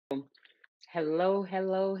Hello,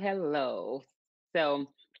 hello, hello. So,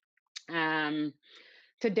 um,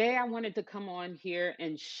 today I wanted to come on here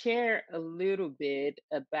and share a little bit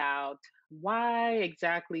about why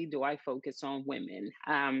exactly do I focus on women.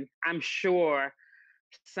 I'm sure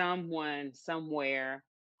someone somewhere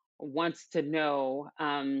wants to know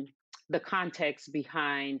the context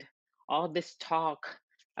behind all this talk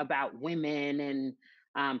about women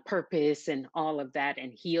and purpose and all of that,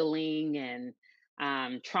 and healing and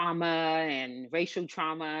trauma and racial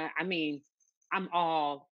trauma. I mean, I'm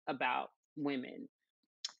all about women.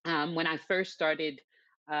 When I first started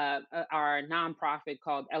our nonprofit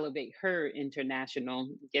called Elevate Her International,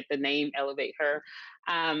 get the name Elevate Her,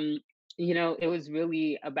 um, it was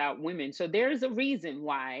really about women. So there's a reason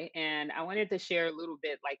why. And I wanted to share a little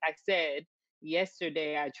bit. Like I said,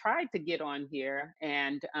 yesterday I tried to get on here,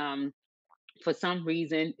 and for some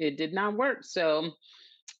reason it did not work. So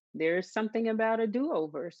there's something about a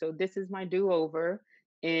do-over. So this is my do-over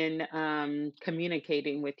in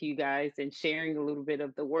communicating with you guys and sharing a little bit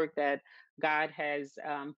of the work that God has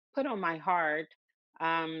put on my heart,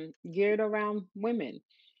 geared around women.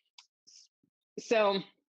 So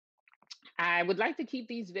I would like to keep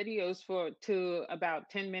these videos for to about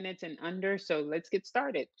 10 minutes and under. So let's get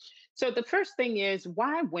started. So the first thing is,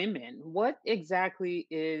 why women? What exactly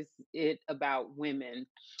is it about women?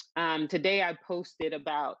 Today I posted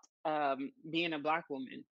about being a Black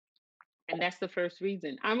woman. And that's the first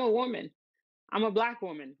reason. I'm a woman. I'm a Black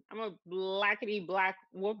woman. I'm a blackety Black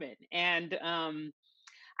woman. And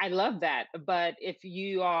I love that. But if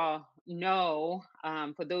you all know,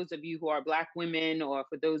 for those of you who are Black women, or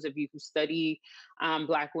for those of you who study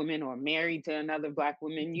Black women or married to another Black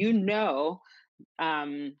woman,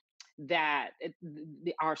 um, that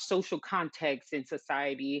our social context in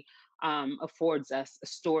society affords us a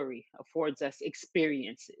story, affords us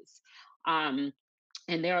experiences. Um,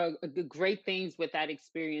 and there are great things with that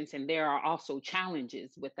experience, and there are also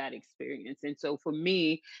challenges with that experience. And so for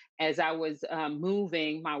me, as I was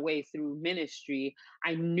moving my way through ministry,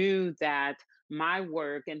 I knew that my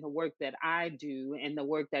work and the work that I do and the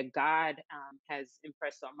work that God has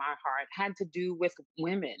impressed on my heart had to do with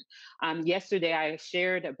women. Yesterday I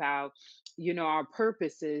shared about, our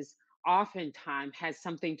purposes oftentimes has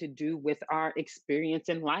something to do with our experience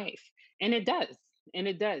in life, and it does. And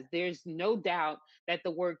it does. There's no doubt that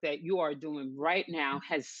the work that you are doing right now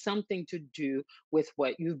has something to do with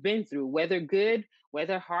what you've been through, whether good,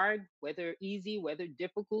 whether hard, whether easy, whether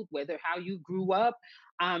difficult, whether how you grew up.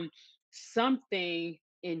 Um, Something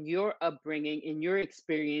in your upbringing, in your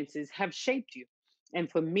experiences, have shaped you.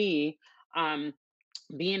 And for me, um,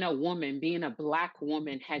 being a woman, being a Black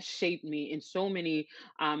woman, has shaped me in so many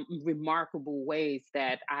remarkable ways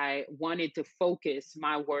that I wanted to focus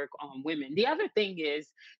my work on women. The other thing is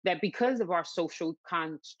that because of our social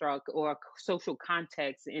construct or social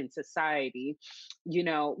context in society,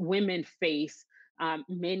 women face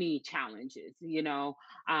many challenges.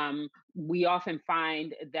 We often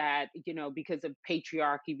find that, because of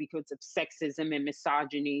patriarchy, because of sexism and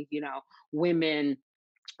misogyny, women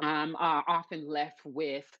are often left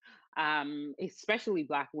with, especially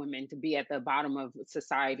Black women, to be at the bottom of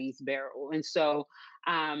society's barrel. And so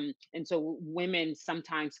women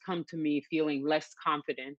sometimes come to me feeling less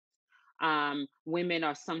confident. Women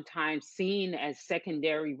are sometimes seen as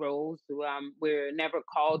secondary roles. We're never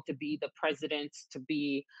called to be the presidents, to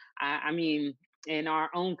be, I mean, in our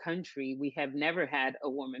own country, we have never had a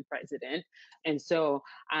woman president. And so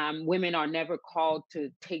women are never called to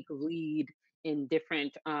take lead in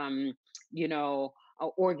different,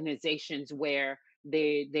 organizations where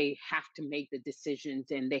they have to make the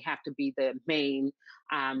decisions and they have to be the main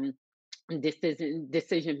um,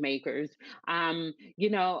 decision makers.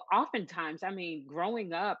 Oftentimes, I mean,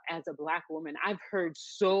 growing up as a Black woman, I've heard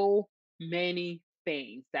so many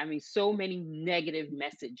things. I mean, so many negative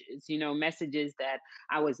messages, messages that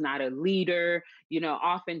I was not a leader.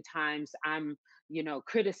 Oftentimes I'm,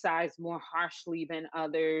 criticized more harshly than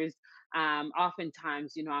others.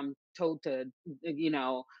 Oftentimes, I'm told to,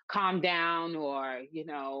 calm down, or,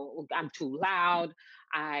 I'm too loud.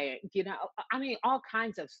 I mean, all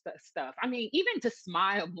kinds of stuff. I mean, even to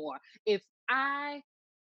smile more. If I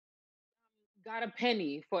got a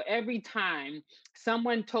penny for every time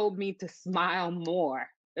someone told me to smile more,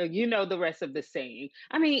 the rest of the saying.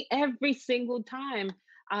 I mean, every single time.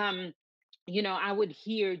 Um, I would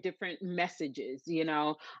hear different messages,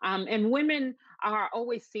 and women are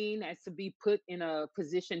always seen as to be put in a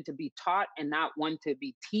position to be taught and not one to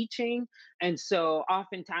be teaching. And so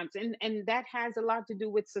oftentimes, and that has a lot to do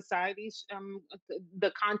with society's,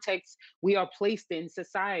 the context we are placed in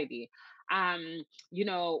society.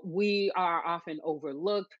 We are often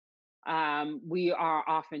overlooked. We are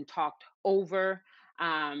often talked over.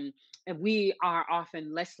 Um, and we are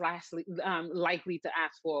often likely to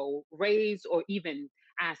ask for a raise or even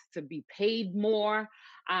ask to be paid more.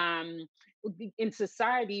 Um, in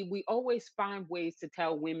society, we always find ways to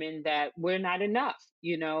tell women that we're not enough.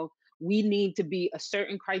 We need to be a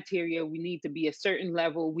certain criteria. We need to be a certain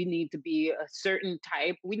level. We need to be a certain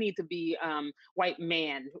type. We need to be a white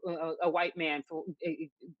man for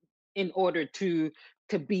in order to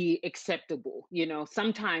be acceptable.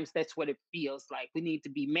 Sometimes that's what it feels like. We need to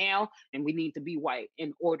be male and we need to be white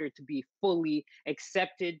in order to be fully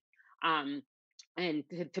accepted. Um, and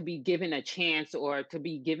to be given a chance or to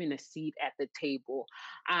be given a seat at the table.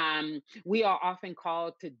 We are often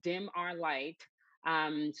called to dim our light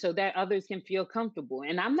so that others can feel comfortable.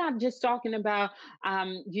 And I'm not just talking about,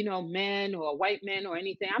 men or white men or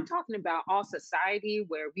anything. I'm talking about all society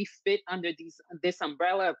where we fit under this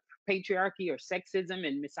umbrella of patriarchy or sexism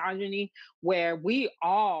and misogyny, where we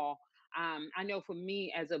all I know for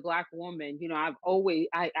me as a Black woman,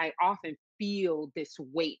 I often feel this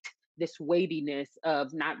weightiness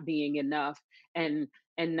of not being enough. And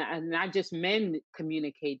not just men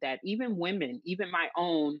communicate that, even women, even my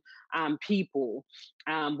own people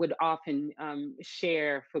would often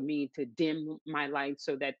share for me to dim my light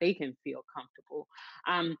so that they can feel comfortable.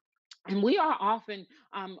 um, and we are often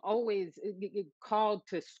always called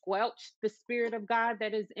to squelch the spirit of God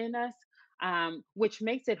that is in us, which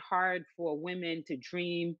makes it hard for women to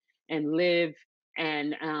dream and live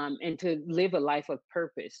and to live a life of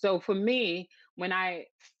purpose. So for me, when I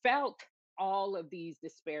felt all of these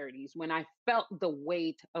disparities, when I felt the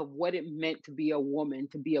weight of what it meant to be a woman,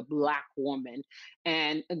 to be a Black woman,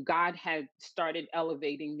 and God had started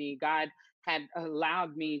elevating me, God had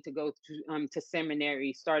allowed me to go to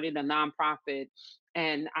seminary, started a nonprofit,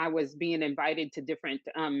 and I was being invited to different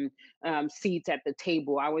seats at the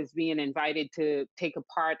table. I was being invited to take a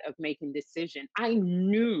part of making decision.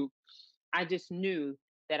 I just knew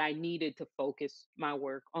that I needed to focus my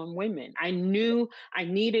work on women. I knew I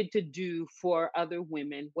needed to do for other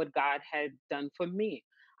women what God had done for me.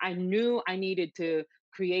 I knew I needed to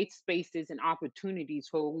create spaces and opportunities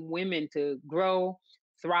for women to grow,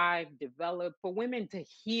 thrive, develop, for women to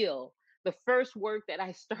heal. The first work that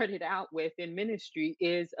I started out with in ministry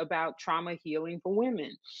is about trauma healing for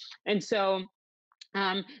women. And so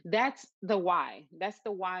that's the why. That's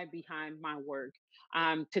the why behind my work.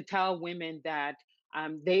 To tell women that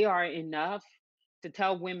they are enough, to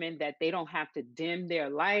tell women that they don't have to dim their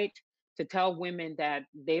light, to tell women that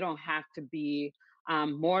they don't have to be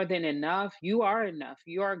more than enough. You are enough.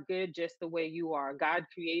 You are good just the way you are. God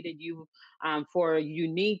created you for a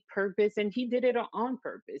unique purpose, and He did it on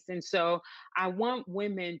purpose. And so I want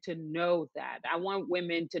women to know that. I want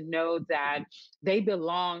women to know that they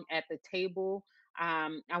belong at the table.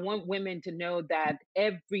 I want women to know that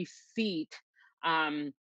every seat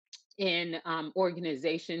um, in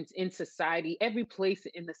organizations, in society, every place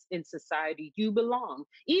in society, you belong.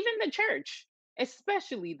 Even the church,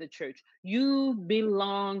 especially the church, you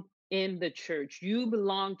belong in the church. You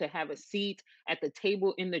belong to have a seat at the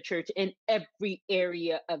table in the church in every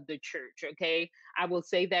area of the church. Okay, I will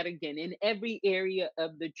say that again. In every area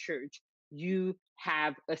of the church, you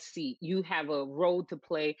have a seat. You have a role to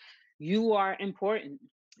play. You are important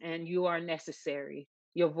and you are necessary.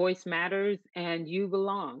 Your voice matters and you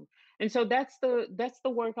belong. And so that's the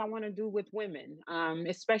work I want to do with women,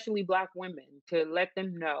 especially Black women, to let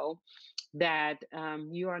them know that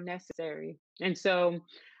you are necessary. And so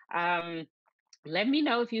um, let me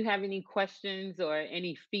know if you have any questions or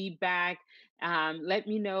any feedback. Let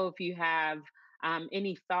me know if you have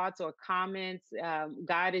any thoughts or comments.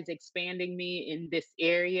 God is expanding me in this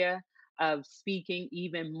area of speaking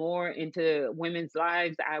even more into women's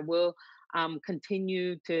lives. I will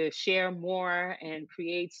continue to share more and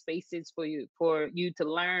create spaces for you to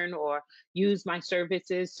learn or use my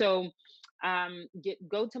services. So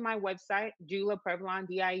go to my website, Jula Prevalon,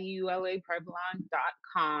 Dieula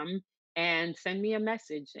Prevalon.com, and send me a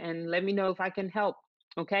message and let me know if I can help.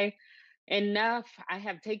 Okay. Enough. I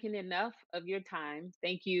have taken enough of your time.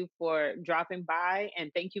 Thank you for dropping by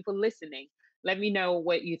and thank you for listening. Let me know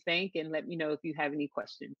what you think and let me know if you have any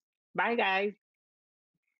questions. Bye, guys.